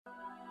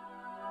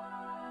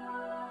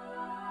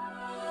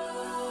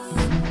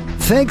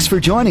Thanks for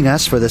joining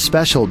us for the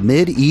special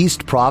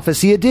Mid-East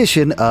Prophecy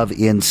edition of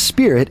In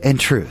Spirit and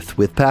Truth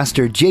with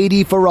Pastor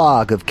J.D.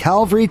 Farag of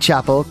Calvary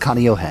Chapel,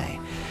 Kaneohe.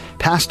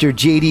 Pastor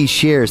J.D.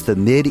 shares the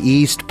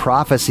Mid-East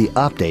Prophecy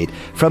update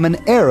from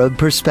an Arab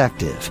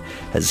perspective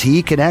as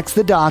he connects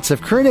the dots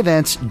of current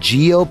events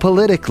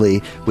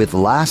geopolitically with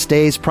last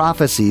days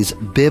prophecies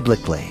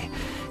biblically.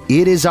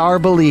 It is our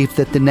belief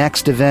that the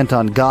next event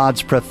on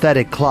God's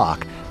prophetic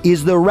clock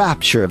is the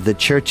rapture of the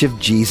Church of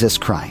Jesus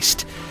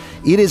Christ.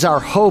 It is our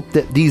hope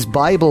that these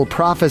Bible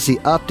prophecy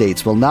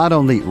updates will not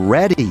only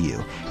ready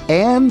you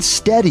and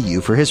steady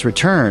you for His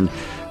return,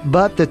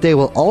 but that they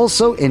will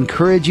also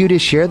encourage you to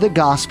share the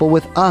gospel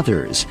with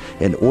others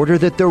in order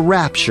that the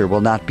rapture will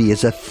not be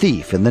as a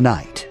thief in the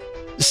night.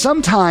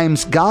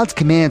 Sometimes God's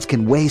commands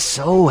can weigh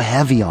so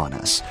heavy on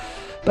us.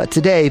 But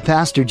today,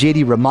 Pastor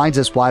J.D. reminds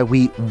us why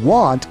we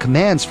want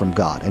commands from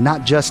God and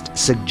not just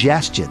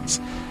suggestions.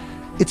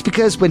 It's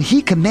because when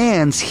He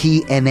commands,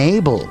 He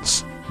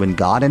enables. When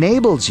God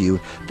enables you,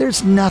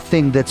 there's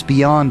nothing that's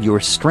beyond your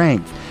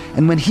strength.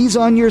 And when He's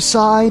on your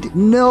side,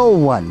 no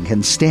one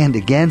can stand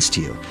against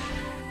you.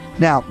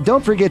 Now,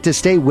 don't forget to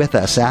stay with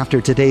us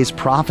after today's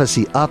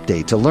prophecy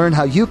update to learn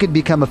how you can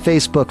become a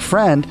Facebook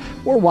friend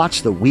or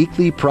watch the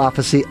weekly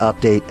prophecy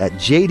update at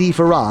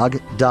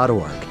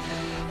jdfarag.org.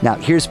 Now,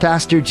 here's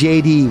Pastor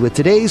J.D. with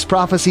today's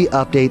prophecy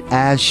update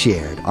as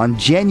shared on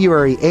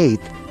January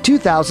 8th,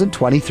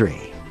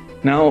 2023.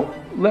 Now,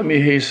 let me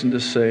hasten to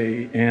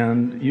say,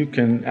 and you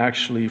can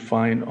actually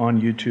find on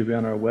YouTube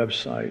and our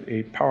website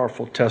a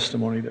powerful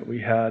testimony that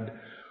we had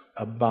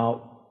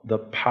about the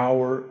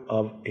power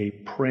of a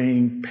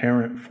praying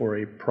parent for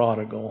a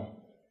prodigal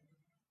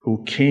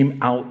who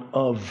came out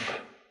of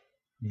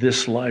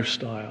this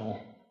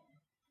lifestyle.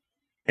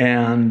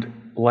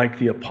 And like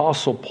the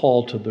Apostle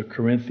Paul to the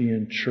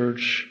Corinthian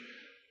church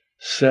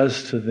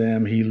says to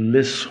them, he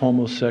lists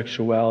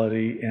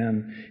homosexuality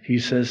and he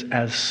says,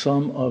 as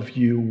some of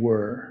you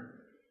were.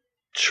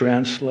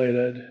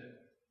 Translated,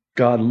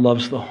 God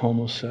loves the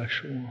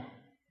homosexual,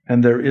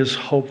 and there is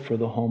hope for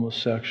the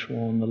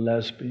homosexual and the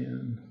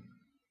lesbian.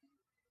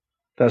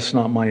 That's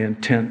not my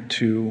intent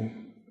to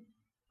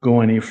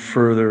go any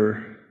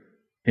further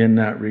in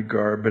that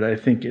regard, but I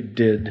think it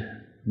did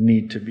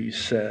need to be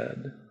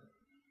said.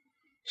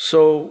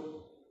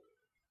 So,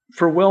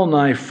 for well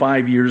nigh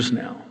 5 years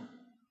now,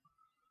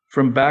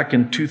 from back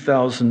in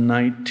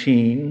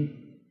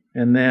 2019,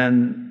 and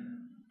then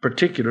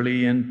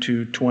particularly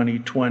into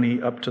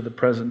 2020 up to the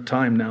present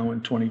time now in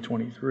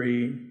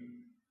 2023,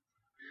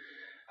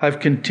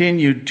 I've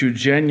continued to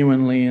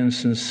genuinely and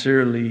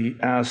sincerely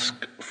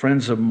ask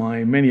friends of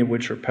mine, many of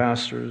which are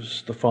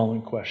pastors, the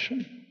following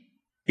question.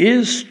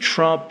 Is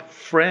Trump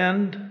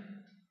friend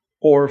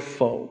or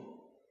foe?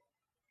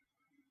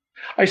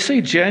 I say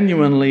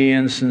genuinely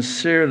and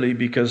sincerely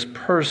because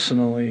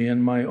personally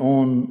in my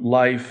own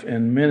life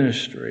and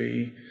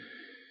ministry,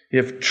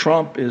 if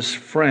Trump is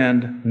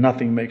friend,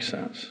 nothing makes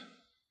sense.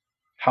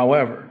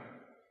 However,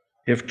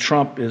 if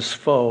Trump is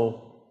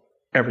foe,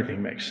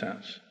 everything makes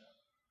sense.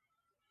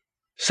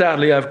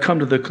 Sadly, I've come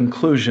to the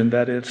conclusion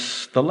that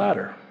it's the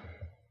latter.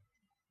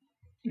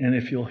 And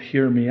if you'll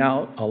hear me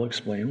out, I'll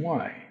explain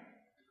why.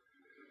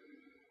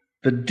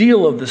 The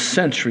deal of the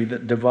century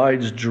that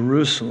divides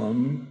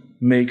Jerusalem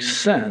makes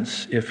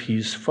sense if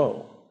he's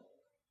foe.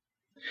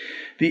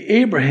 The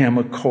Abraham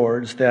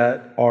Accords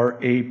that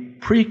are a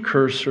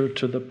precursor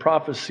to the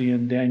prophecy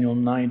in Daniel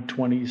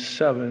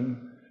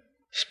 9:27,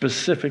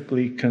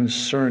 specifically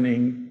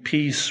concerning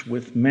peace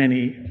with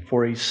many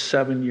for a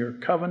 7-year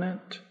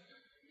covenant.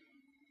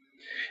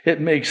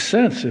 It makes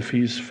sense if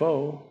he's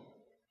foe.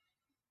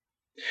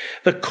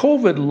 The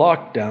COVID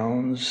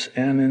lockdowns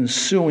and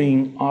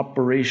ensuing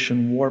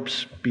Operation Warp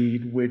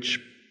Speed, which,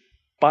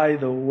 by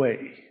the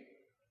way,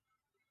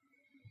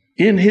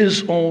 in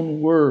his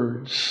own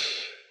words,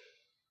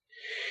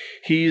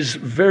 he's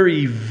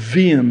very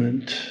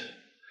vehement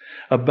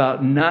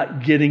about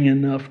not getting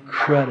enough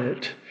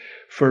credit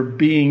for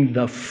being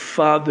the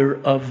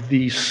father of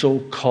the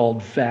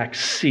so-called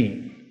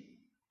vaccine.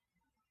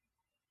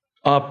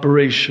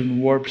 Operation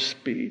Warp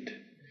Speed.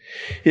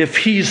 If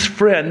he's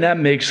friend, that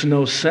makes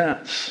no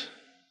sense.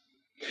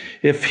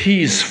 If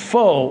he's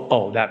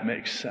foe, that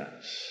makes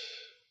sense.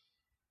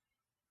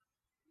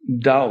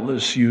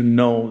 Doubtless you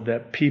know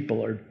that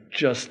people are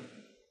just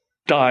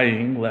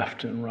dying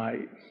left and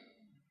right.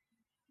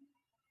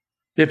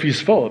 If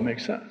he's foe, it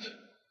makes sense.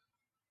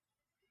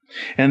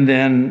 And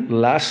then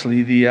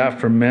lastly, the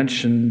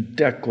aforementioned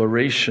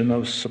declaration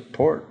of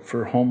support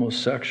for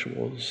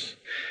homosexuals.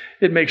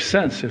 It makes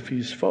sense if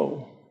he's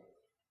foe.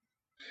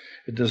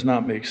 It does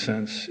not make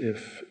sense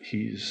if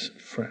he's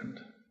friend.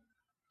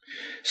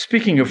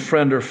 Speaking of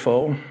friend or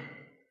foe,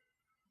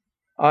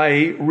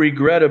 I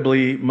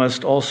regrettably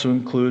must also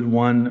include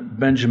one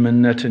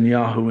Benjamin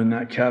Netanyahu in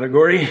that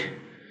category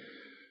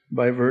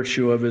by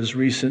virtue of his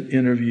recent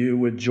interview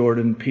with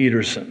Jordan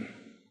Peterson.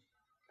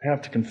 I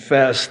have to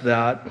confess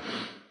that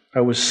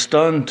I was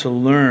stunned to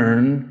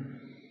learn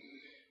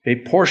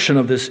a portion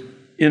of this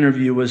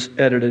interview was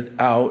edited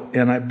out,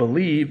 and I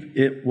believe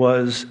it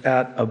was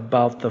at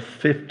about the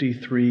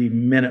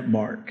 53-minute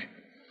mark.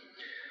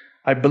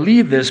 I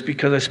believe this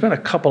because I spent a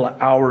couple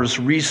of hours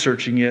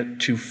researching it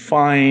to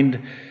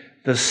find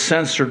the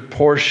censored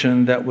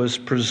portion that was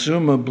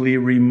presumably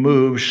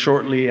removed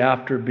shortly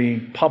after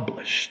being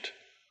published.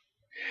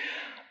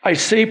 I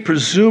say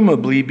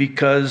presumably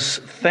because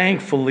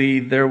thankfully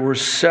there were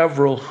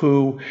several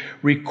who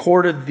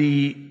recorded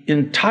the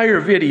entire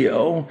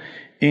video,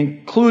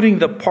 including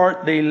the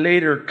part they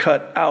later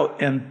cut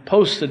out and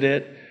posted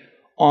it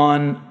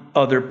on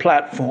other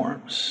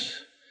platforms.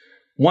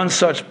 One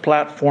such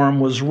platform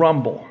was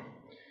Rumble.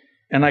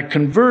 And I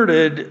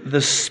converted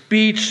the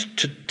speech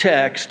to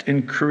text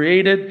and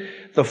created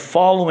the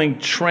following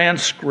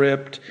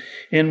transcript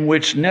in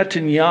which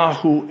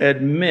Netanyahu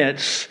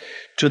admits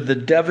to the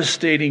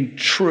devastating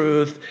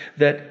truth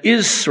that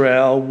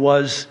Israel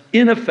was,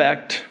 in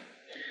effect,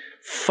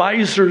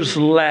 Pfizer's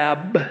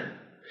lab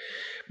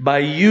by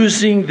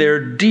using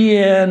their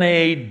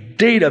DNA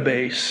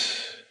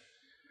database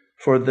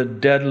for the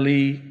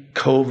deadly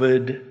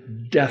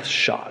COVID death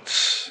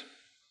shots.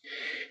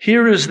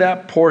 Here is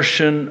that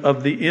portion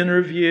of the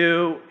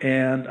interview,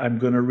 and I'm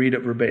going to read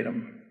it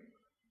verbatim.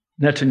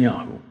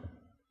 Netanyahu.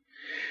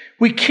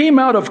 We came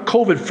out of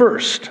COVID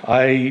first.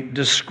 I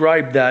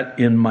described that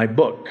in my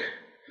book.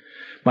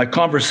 My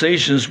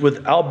conversations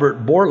with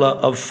Albert Bourla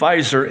of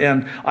Pfizer,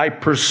 and I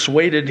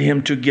persuaded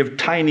him to give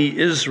tiny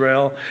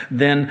Israel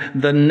then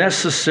the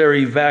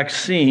necessary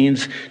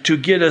vaccines to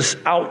get us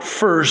out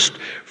first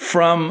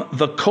from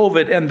the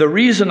COVID. And the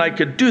reason I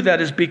could do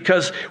that is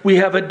because we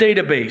have a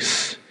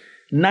database.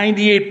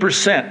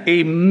 98%,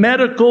 a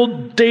medical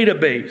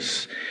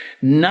database.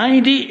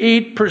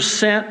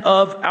 98%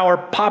 of our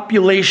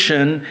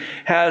population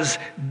has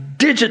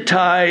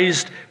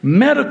digitized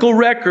medical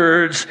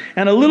records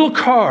and a little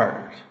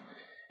card.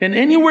 And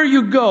anywhere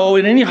you go,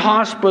 in any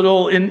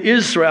hospital in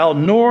Israel,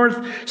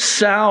 north,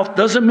 south,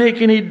 doesn't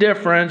make any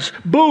difference,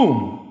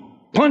 boom,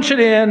 punch it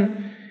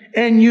in,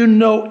 and you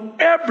know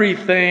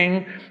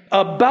everything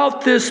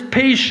about this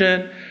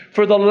patient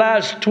for the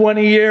last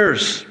 20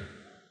 years.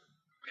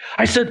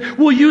 I said,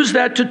 we'll use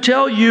that to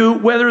tell you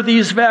whether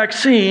these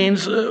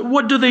vaccines,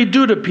 what do they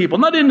do to people?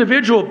 Not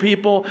individual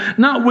people,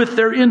 not with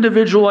their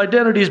individual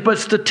identities, but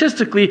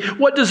statistically,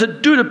 what does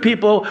it do to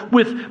people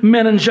with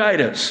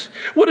meningitis?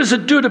 What does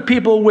it do to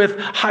people with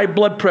high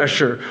blood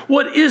pressure?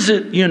 What is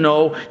it,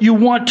 you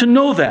want to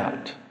know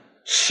that.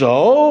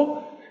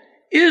 So,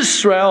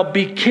 Israel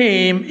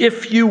became,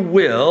 if you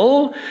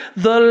will,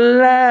 the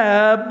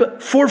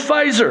lab for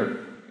Pfizer.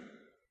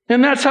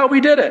 And that's how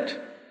we did it.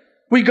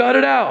 We got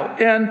it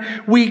out, and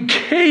we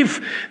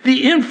gave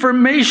the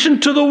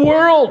information to the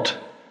world.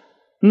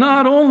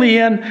 Not only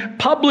and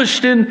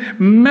published in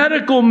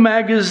medical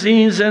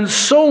magazines and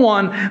so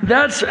on.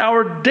 That's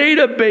our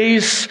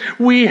database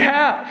we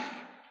have.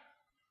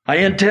 I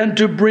intend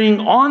to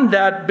bring on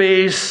that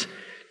database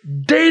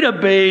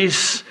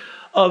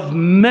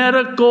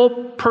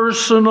of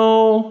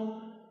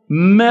personal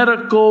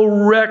medical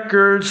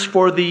records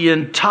for the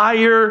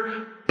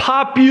entire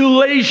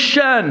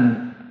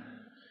population.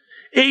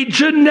 A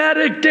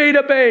genetic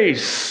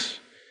database.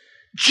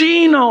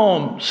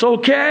 Genomes,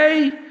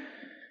 okay?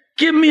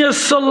 Give me a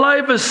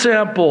saliva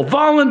sample.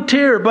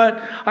 Volunteer,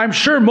 but I'm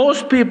sure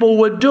most people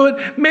would do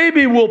it.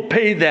 Maybe we'll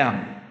pay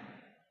them.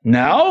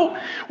 Now,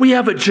 we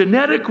have a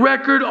genetic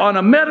record on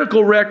a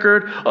medical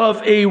record of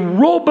a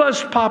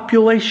robust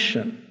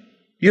population.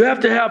 You have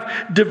to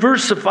have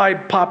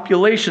diversified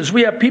populations.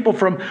 We have people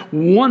from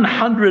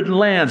 100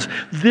 lands.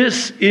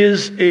 This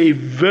is a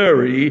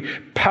very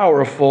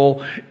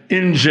powerful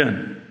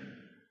engine.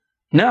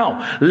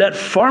 Now, let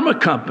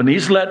pharma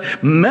companies,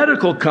 let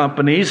medical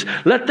companies,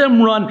 let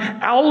them run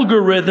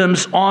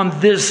algorithms on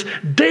this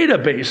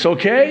database,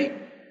 okay?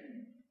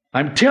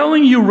 I'm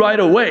telling you right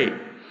away,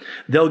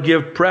 they'll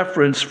give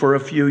preference for a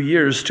few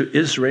years to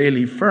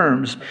Israeli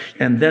firms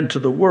and then to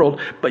the world,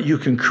 but you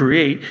can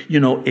create,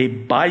 a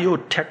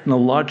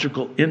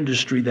biotechnological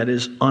industry that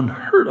is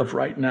unheard of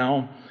right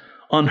now,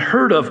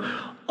 unheard of,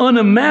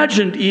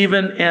 unimagined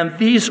even, and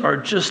these are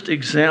just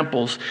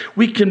examples.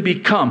 We can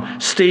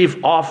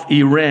stave off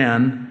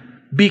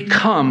Iran,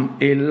 become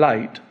a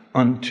light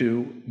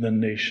unto the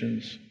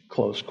nations,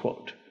 close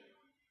quote.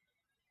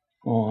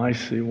 Oh, I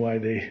see why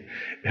they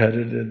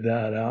edited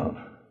that out.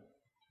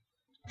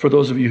 For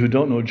those of you who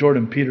don't know,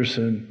 Jordan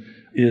Peterson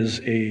is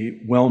a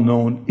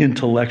well-known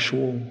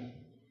intellectual,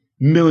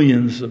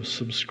 millions of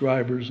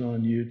subscribers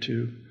on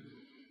YouTube.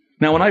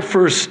 Now, when I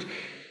first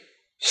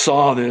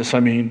saw this, I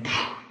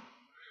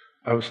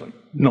was like,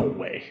 no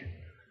way.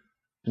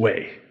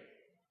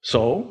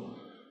 So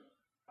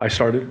I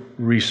started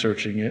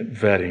researching it,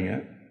 vetting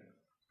it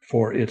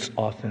for its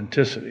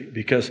authenticity.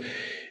 Because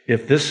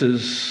if this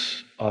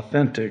is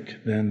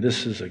authentic, then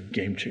this is a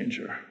game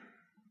changer.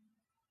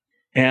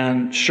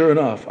 And sure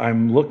enough,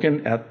 I'm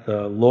looking at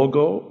the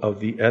logo of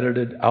the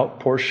edited out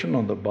portion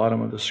on the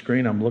bottom of the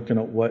screen. I'm looking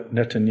at what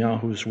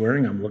Netanyahu's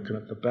wearing. I'm looking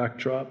at the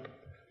backdrop.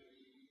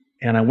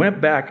 And I went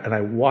back and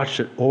I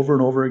watched it over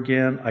and over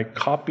again. I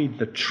copied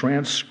the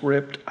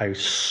transcript. I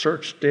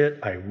searched it.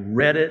 I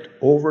read it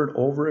over and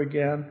over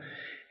again.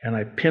 And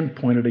I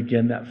pinpointed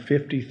again that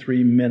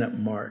 53-minute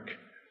mark.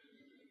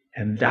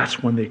 And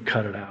that's when they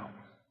cut it out.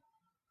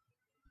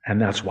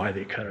 And that's why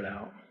they cut it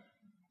out.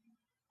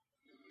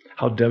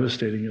 How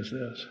devastating is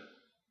this?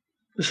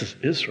 This is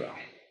Israel.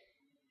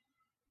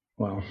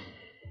 Well,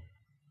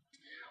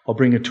 I'll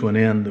bring it to an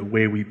end the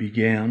way we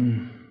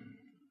began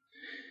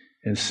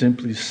and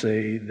simply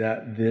say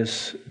that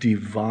this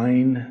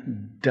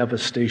divine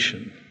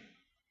devastation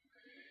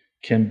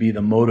can be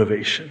the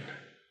motivation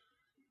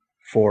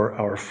for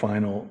our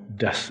final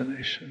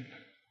destination.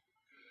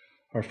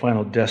 Our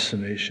final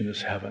destination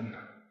is heaven,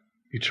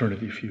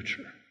 eternity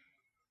future.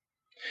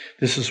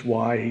 This is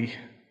why,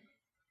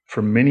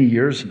 for many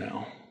years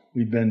now,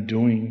 we've been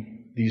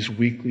doing these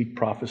weekly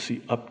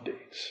prophecy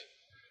updates.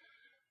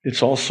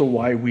 It's also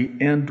why we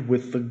end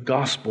with the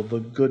gospel,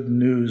 the good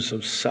news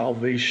of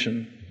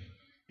salvation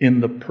in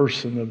the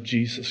person of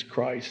Jesus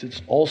Christ.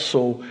 It's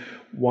also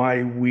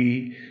why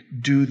we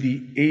do the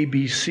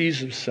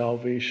ABCs of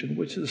salvation,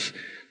 which is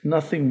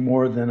nothing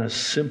more than a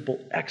simple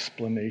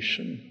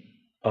explanation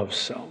of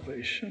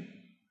salvation.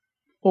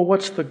 Well,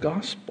 what's the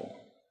gospel?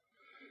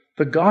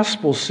 The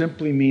gospel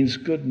simply means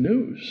good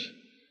news.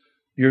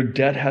 Your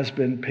debt has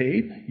been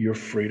paid, you're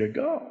free to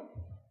go.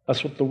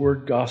 That's what the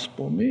word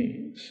gospel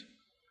means.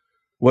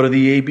 What are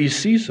the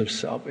ABCs of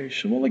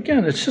salvation? Well,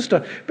 again, it's just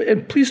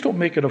and please don't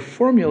make it a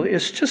formula.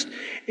 It's just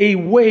a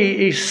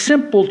way, a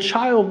simple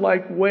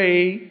childlike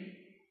way,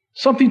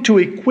 something to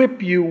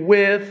equip you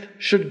with,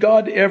 should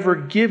God ever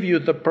give you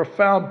the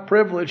profound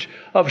privilege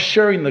of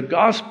sharing the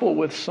gospel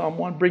with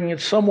someone, bringing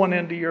someone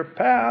into your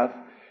path.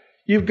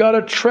 You've got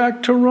a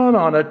track to run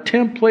on, a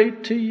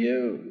template to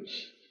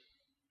use.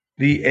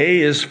 The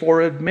A is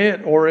for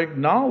admit or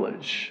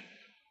acknowledge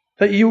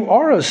that you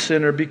are a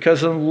sinner,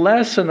 because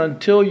unless and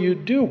until you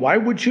do, why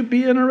would you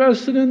be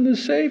interested in the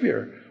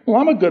Savior?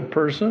 Well, I'm a good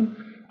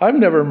person. I've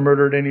never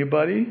murdered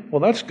anybody. Well,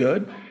 that's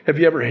good. Have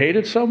you ever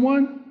hated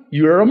someone?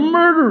 You're a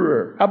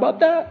murderer. How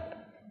about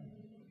that?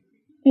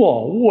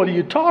 Well, what are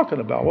you talking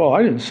about? Well,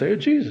 I didn't say it.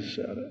 Jesus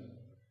said it.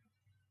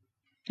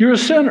 You're a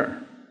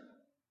sinner.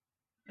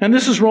 And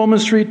this is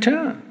Romans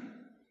 3:10.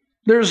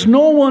 There's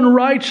no one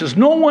righteous.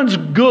 No one's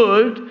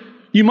good.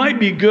 You might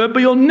be good, but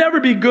you'll never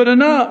be good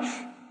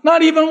enough.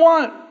 Not even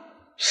one.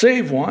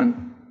 Save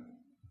one.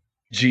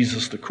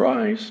 Jesus the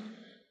Christ.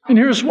 And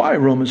here's why,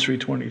 Romans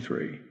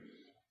 3:23.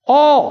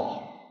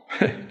 All,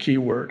 key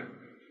word,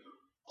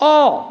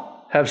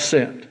 all have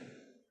sinned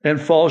and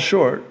fall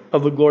short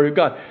of the glory of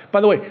God.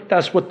 By the way,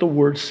 that's what the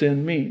word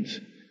sin means.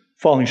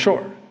 Falling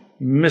short,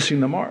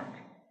 missing the mark,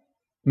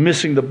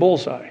 missing the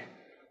bullseye.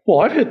 Well,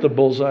 I've hit the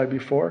bullseye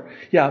before.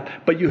 Yeah,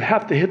 but you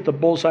have to hit the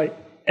bullseye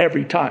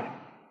every time.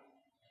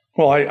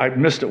 Well, I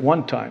missed it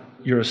one time.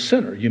 You're a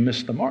sinner. You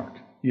missed the mark.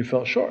 You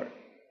fell short.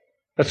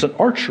 That's an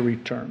archery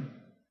term.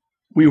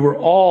 We were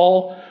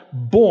all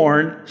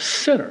born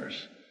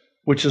sinners,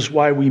 which is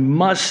why we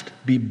must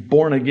be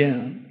born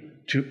again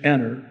to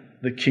enter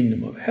the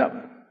kingdom of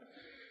heaven.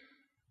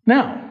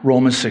 Now,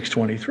 Romans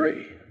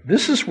 6:23.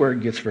 This is where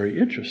it gets very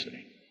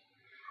interesting,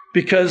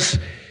 because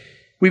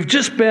we've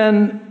just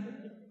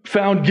been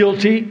found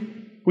guilty.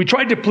 We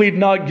tried to plead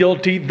not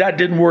guilty. That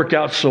didn't work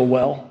out so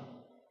well.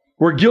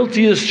 We're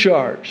guilty as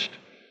charged.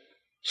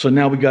 So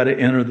now we got to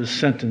enter the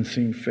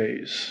sentencing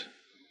phase.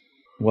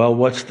 Well,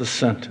 what's the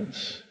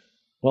sentence?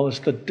 Well, it's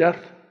the death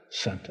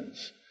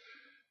sentence.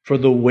 For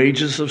the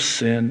wages of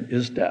sin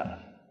is death.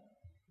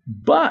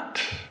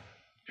 But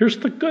here's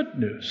the good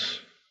news.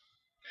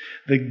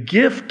 The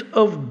gift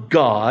of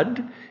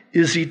God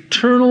is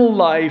eternal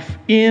life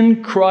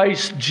in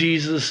Christ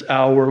Jesus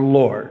our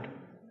Lord.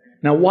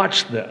 Now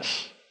watch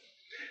this.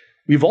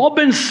 We've all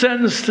been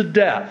sentenced to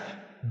death.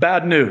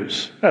 Bad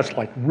news. That's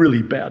like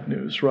really bad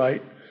news,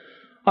 right?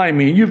 I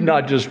mean, you've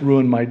not just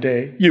ruined my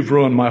day, you've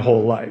ruined my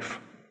whole life,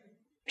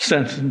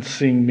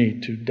 sentencing me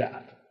to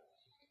death.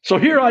 So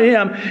here I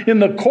am in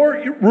the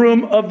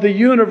courtroom of the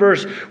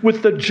universe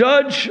with the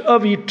judge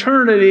of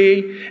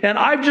eternity, and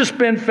I've just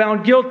been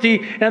found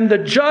guilty, and the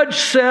judge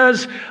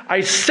says,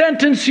 I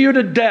sentence you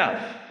to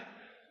death.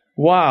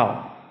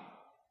 Wow.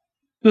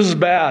 This is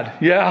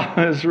bad. Yeah,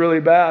 it's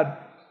really bad.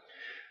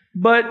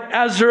 But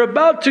as they're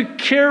about to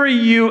carry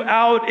you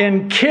out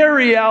and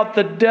carry out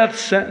the death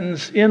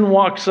sentence, in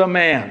walks a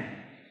man.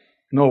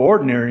 No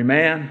ordinary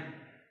man.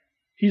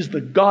 He's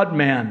the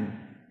God-man.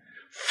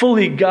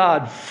 Fully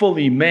God,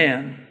 fully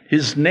man.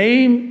 His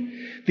name,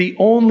 the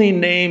only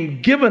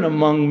name given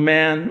among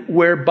men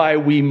whereby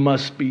we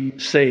must be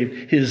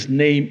saved. His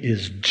name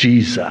is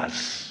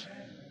Jesus.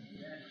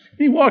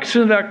 He walks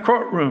into that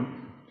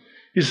courtroom.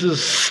 He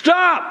says,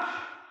 stop!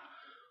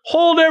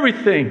 Hold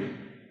everything.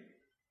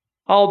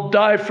 I'll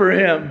die for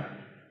him.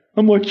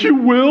 I'm like, you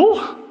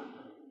will?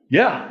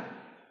 Yeah.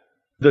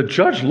 The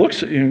judge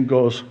looks at you and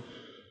goes,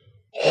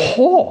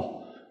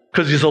 oh,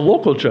 because he's a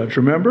local judge,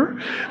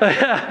 remember?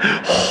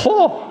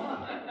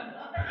 Oh,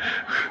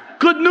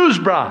 good news,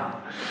 brah.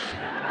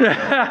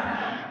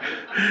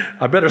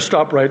 I better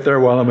stop right there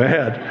while I'm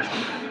ahead.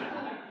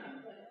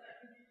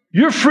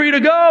 You're free to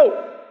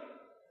go.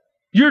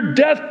 Your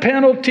death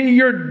penalty,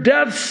 your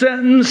death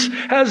sentence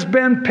has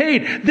been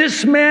paid.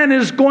 This man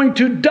is going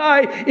to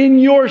die in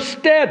your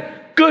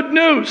stead. Good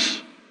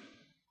news.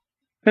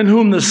 And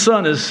whom the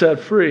Son has set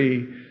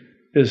free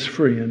is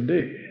free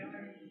indeed.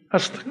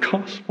 That's the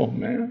gospel,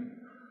 man.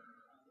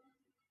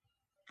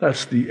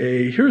 That's the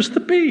A. Here's the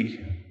B.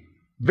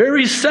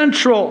 Very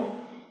central.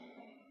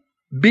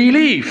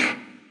 Belief.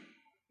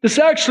 It's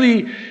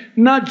actually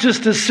not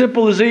just as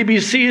simple as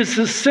ABC. It's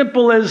as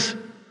simple as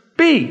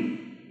B.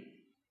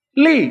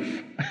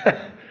 Leave.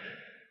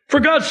 For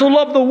God so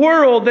loved the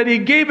world that he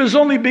gave his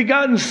only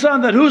begotten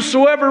Son, that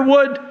whosoever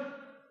would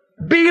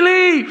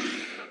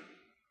believe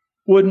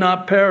would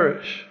not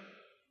perish,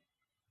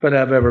 but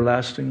have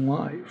everlasting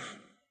life.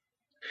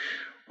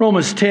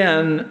 Romans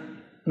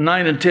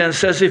 10:9 and 10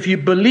 says, if you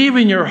believe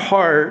in your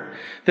heart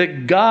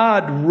that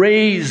God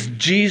raised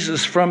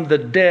Jesus from the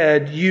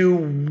dead,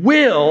 you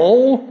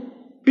will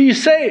be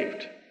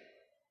saved.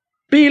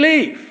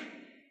 Believe.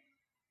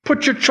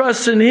 Put your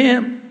trust in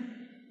him.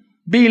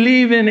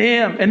 Believe in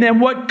him. And then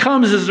what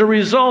comes as a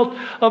result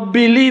of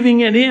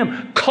believing in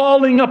him?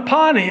 Calling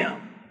upon him.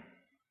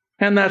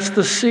 And that's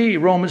the C.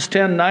 Romans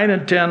 10:9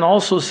 and 10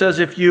 also says,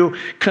 if you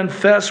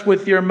confess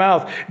with your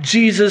mouth,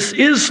 Jesus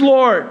is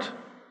Lord,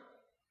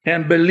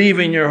 and believe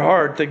in your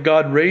heart that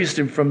God raised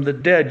him from the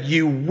dead,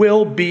 you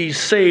will be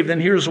saved.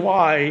 And here's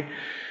why.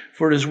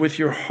 For it is with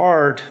your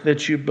heart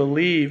that you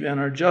believe and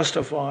are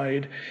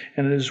justified,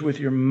 and it is with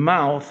your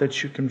mouth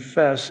that you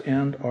confess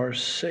and are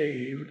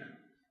saved.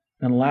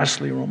 And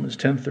lastly, Romans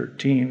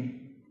 10:13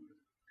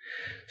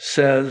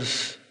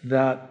 says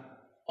that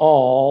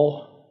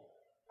all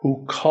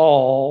who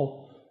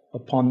call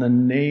upon the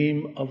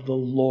name of the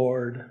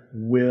Lord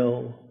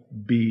will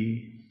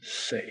be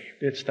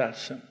saved. It's that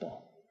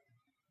simple.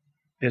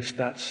 It's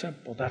that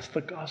simple. That's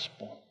the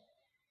gospel.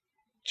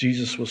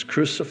 Jesus was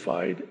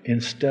crucified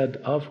instead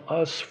of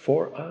us,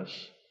 for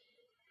us,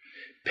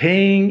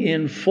 paying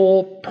in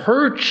full,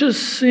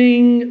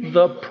 purchasing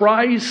the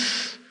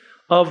price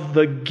of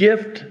the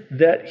gift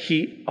that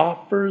he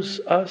offers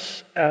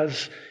us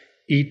as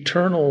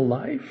eternal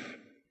life.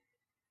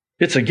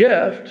 It's a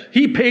gift.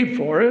 He paid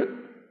for it.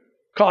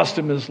 Cost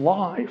him his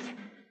life.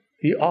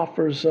 He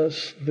offers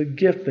us the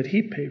gift that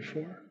he paid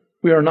for.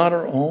 We are not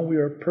our own. We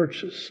are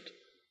purchased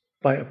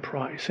by a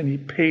price. And he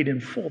paid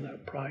in full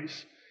that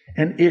price.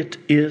 And it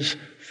is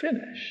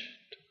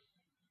finished.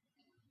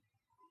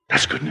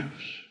 That's good news.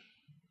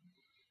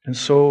 And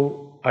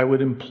so I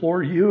would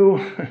implore you,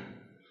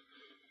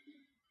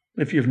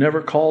 if you've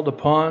never called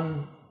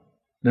upon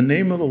the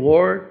name of the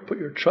Lord, put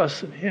your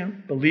trust in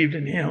him, believed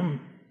in him,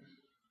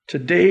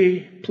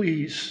 today,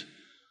 please,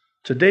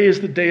 today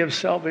is the day of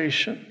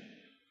salvation.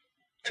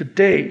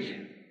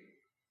 Today,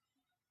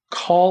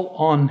 call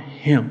on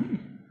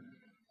him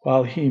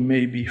while he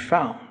may be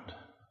found.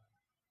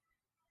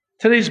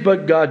 Today's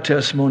But God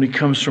testimony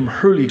comes from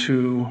Hurley,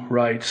 who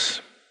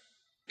writes,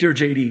 Dear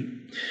J.D.,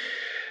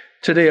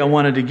 today I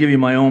wanted to give you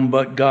my own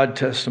But God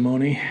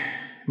testimony.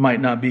 It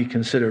might not be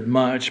considered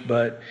much,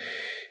 but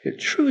it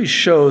truly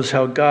shows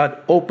how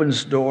God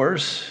opens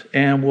doors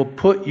and will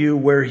put you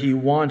where he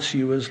wants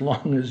you as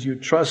long as you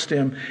trust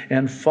him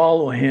and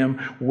follow him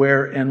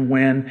where and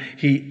when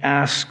he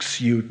asks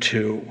you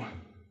to.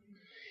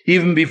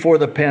 Even before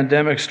the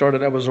pandemic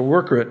started, I was a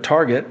worker at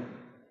Target.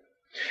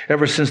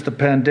 Ever since the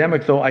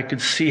pandemic, though, I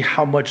could see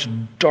how much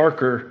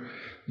darker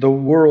the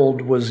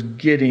world was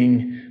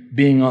getting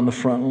being on the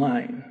front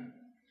line.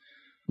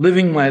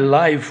 Living my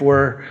life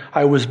where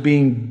I was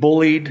being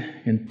bullied,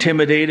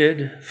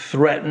 intimidated,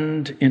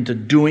 threatened into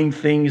doing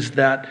things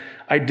that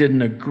I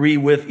didn't agree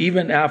with,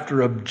 even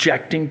after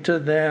objecting to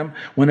them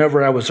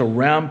whenever I was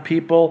around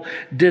people,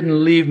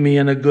 didn't leave me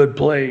in a good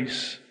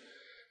place.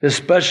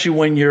 Especially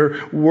when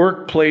your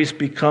workplace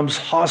becomes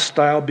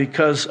hostile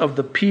because of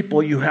the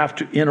people you have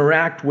to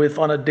interact with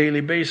on a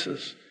daily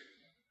basis.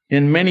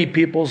 In many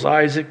people's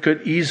eyes, it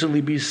could easily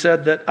be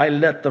said that I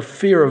let the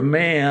fear of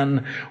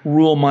man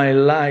rule my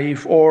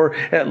life, or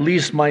at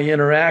least my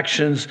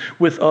interactions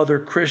with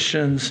other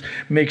Christians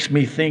makes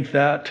me think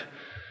that.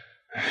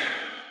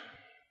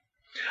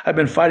 I've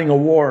been fighting a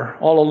war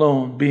all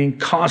alone, being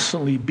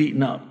constantly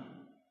beaten up,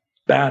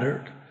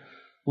 battered,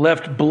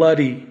 left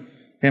bloody,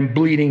 and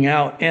bleeding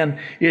out. And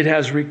it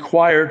has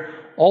required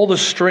all the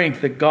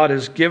strength that God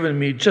has given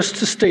me just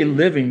to stay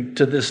living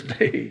to this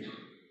day.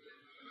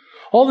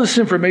 All this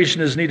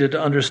information is needed to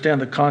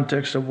understand the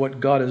context of what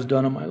God has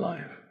done in my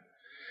life.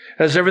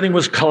 As everything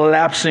was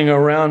collapsing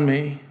around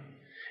me,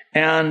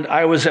 and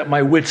I was at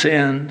my wit's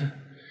end,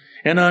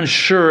 and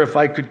unsure if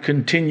I could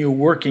continue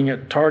working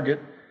at Target,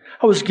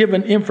 I was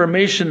given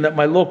information that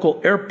my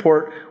local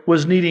airport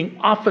was needing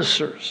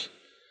officers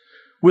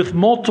with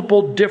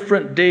multiple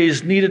different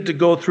days needed to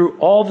go through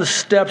all the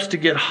steps to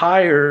get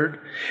hired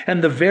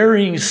and the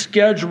varying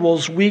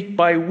schedules week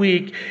by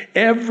week.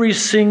 Every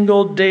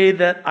single day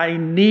that I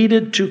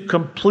needed to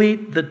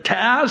complete the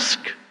task,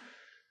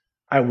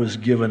 I was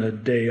given a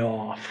day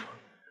off.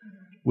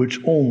 which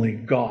only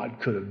God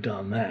could have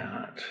done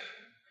that.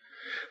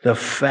 The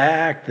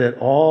fact that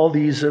all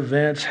these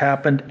events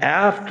happened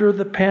after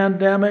the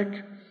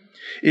pandemic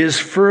is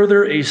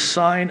further a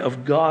sign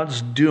of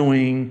God's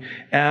doing,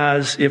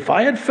 as if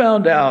I had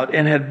found out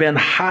and had been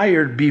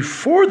hired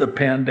before the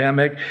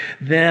pandemic,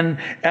 then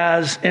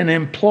as an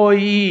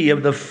employee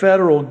of the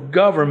federal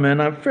government,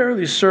 I'm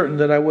fairly certain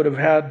that I would have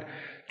had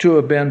to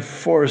have been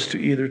forced to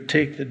either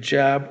take the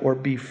jab or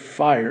be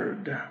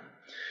fired.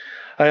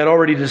 I had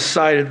already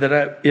decided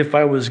that if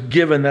I was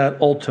given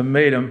that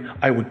ultimatum,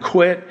 I would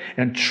quit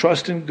and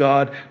trust in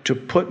God to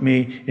put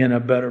me in a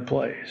better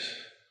place.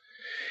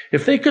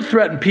 If they could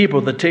threaten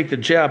people to take the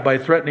jab by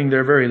threatening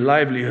their very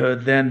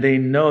livelihood, then they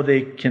know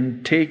they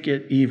can take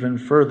it even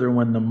further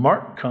when the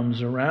mark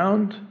comes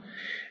around.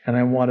 And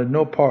I wanted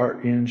no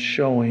part in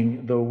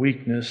showing the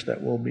weakness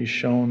that will be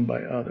shown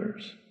by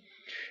others.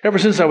 Ever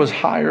since I was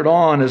hired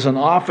on as an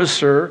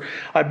officer,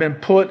 I've been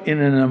put in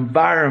an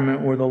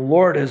environment where the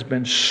Lord has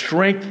been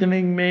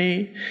strengthening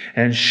me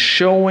and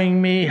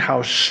showing me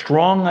how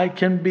strong I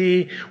can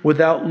be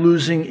without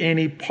losing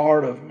any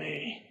part of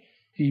me.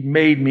 He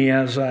made me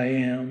as I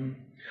am.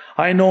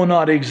 I know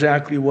not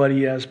exactly what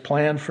He has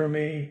planned for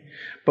me,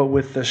 but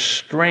with the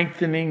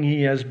strengthening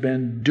He has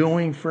been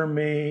doing for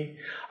me,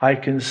 I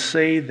can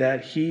say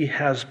that He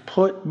has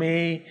put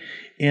me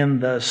in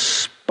the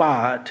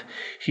spot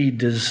He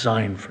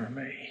designed for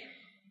me.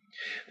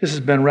 This has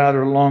been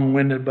rather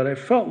long-winded, but I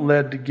felt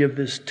led to give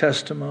this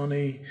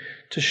testimony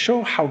to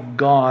show how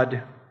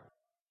God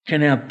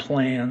can have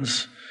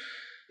plans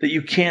that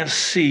you can't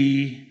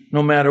see,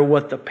 no matter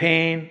what the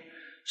pain,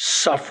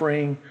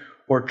 suffering,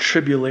 or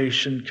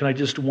tribulation. Can I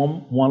just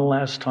one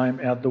last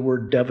time add the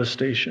word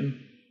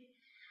devastation?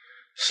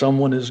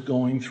 Someone is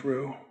going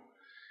through.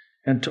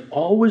 And to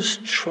always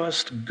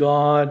trust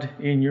God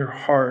in your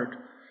heart,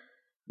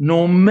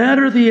 no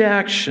matter the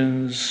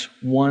actions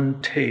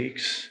one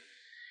takes,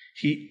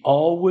 He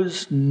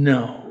always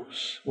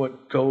knows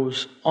what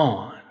goes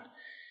on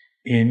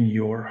in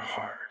your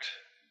heart.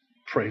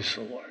 Praise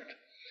the Lord.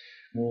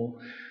 We'll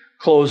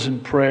close in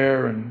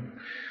prayer and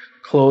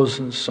close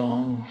in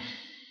song.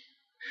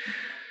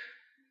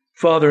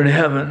 Father in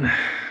heaven,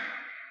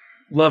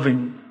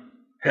 loving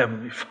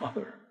Heavenly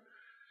Father,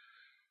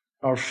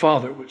 our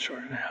Father which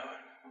art in heaven,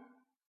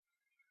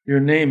 your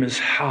name is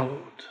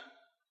hallowed,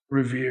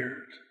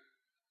 revered.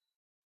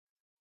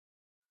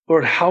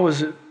 Lord, how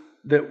is it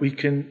that we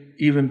can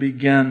even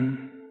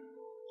begin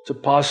to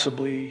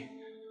possibly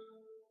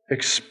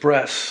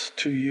express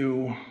to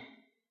you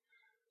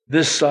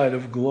this side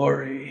of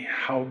glory,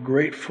 how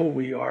grateful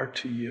we are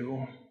to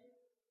you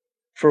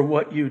for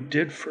what you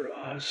did for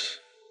us,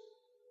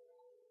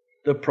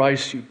 the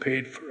price you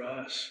paid for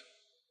us.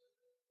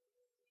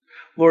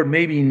 Lord,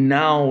 maybe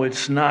now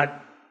it's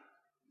not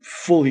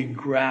fully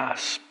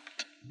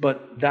grasped,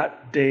 but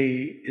that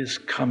day is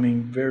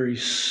coming very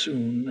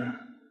soon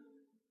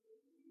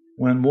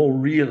when we'll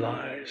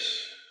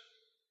realize,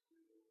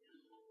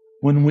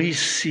 when we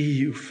see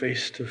you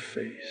face to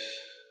face,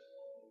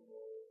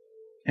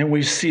 and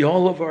we see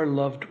all of our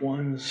loved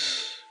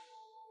ones.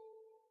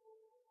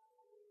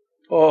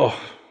 Oh,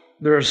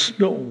 there's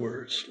no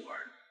words, Lord.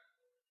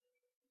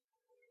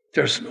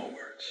 There's no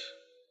words.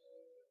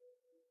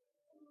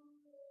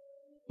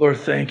 Lord,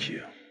 thank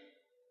you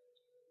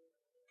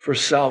for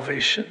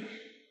salvation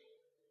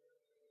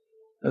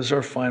as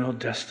our final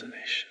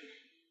destination.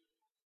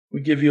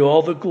 We give you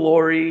all the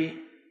glory,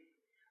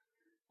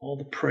 all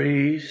the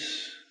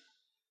praise,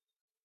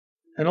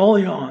 and all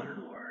the honor,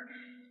 Lord.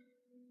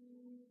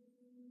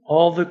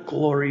 All the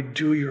glory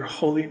due your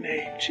holy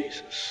name,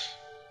 Jesus.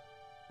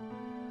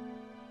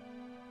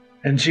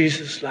 And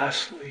Jesus,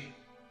 lastly,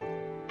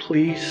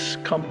 please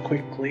come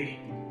quickly.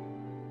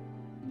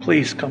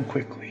 Please come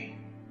quickly.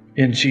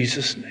 In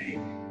Jesus'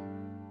 name,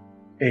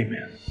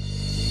 amen.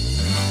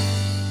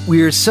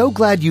 We are so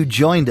glad you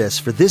joined us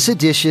for this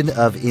edition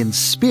of In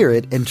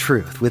Spirit and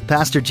Truth with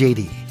Pastor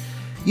JD.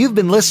 You've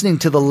been listening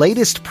to the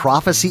latest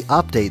prophecy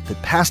update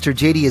that Pastor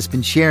JD has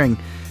been sharing,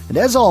 and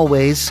as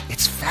always,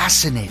 it's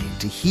fascinating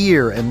to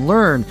hear and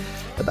learn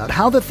about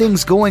how the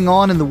things going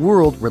on in the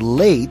world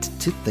relate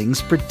to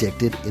things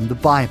predicted in the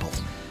Bible.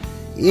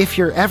 If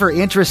you're ever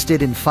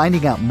interested in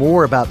finding out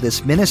more about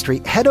this ministry,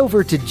 head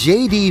over to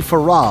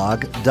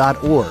jdfarag.org.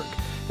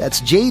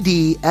 That's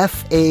jdfarag.org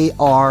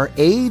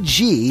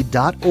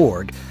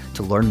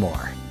to learn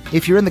more.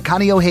 If you're in the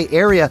Kaneohe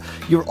area,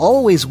 you're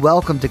always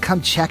welcome to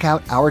come check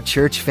out our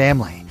church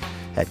family.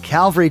 At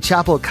Calvary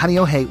Chapel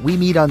Kaneohe, we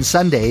meet on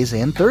Sundays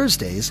and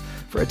Thursdays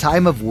for a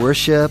time of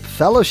worship,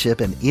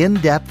 fellowship, and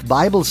in-depth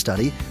Bible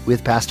study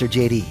with Pastor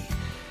JD.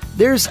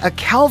 There's a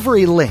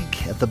Calvary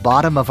link at the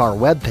bottom of our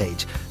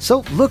webpage,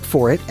 so look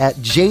for it at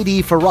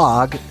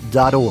jdfarag.org.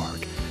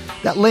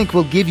 That link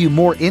will give you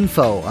more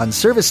info on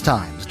service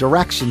times,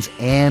 directions,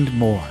 and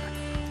more.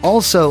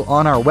 Also,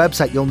 on our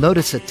website, you'll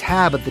notice a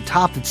tab at the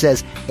top that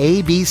says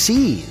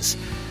ABCs.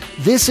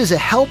 This is a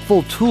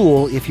helpful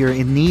tool if you're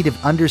in need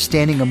of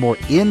understanding a more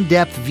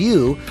in-depth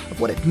view of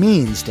what it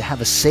means to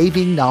have a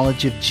saving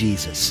knowledge of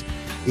Jesus.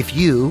 If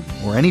you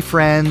or any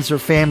friends or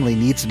family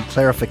need some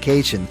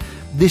clarification,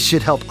 this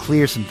should help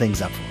clear some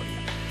things up for you.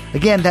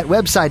 Again, that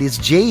website is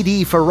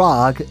jdfarag.org.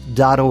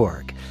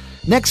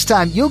 Next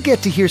time, you'll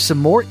get to hear some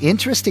more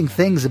interesting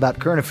things about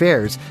current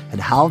affairs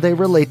and how they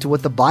relate to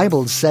what the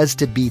Bible says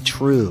to be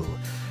true.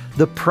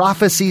 The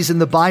prophecies in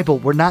the Bible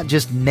were not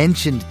just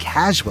mentioned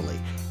casually.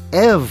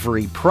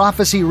 Every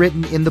prophecy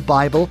written in the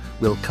Bible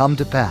will come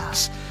to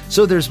pass.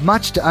 So there's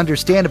much to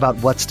understand about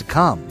what's to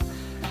come.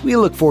 We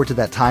look forward to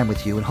that time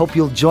with you and hope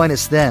you'll join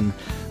us then.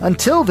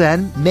 Until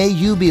then, may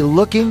you be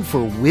looking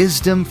for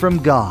wisdom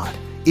from God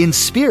in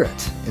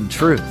spirit and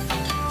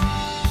truth.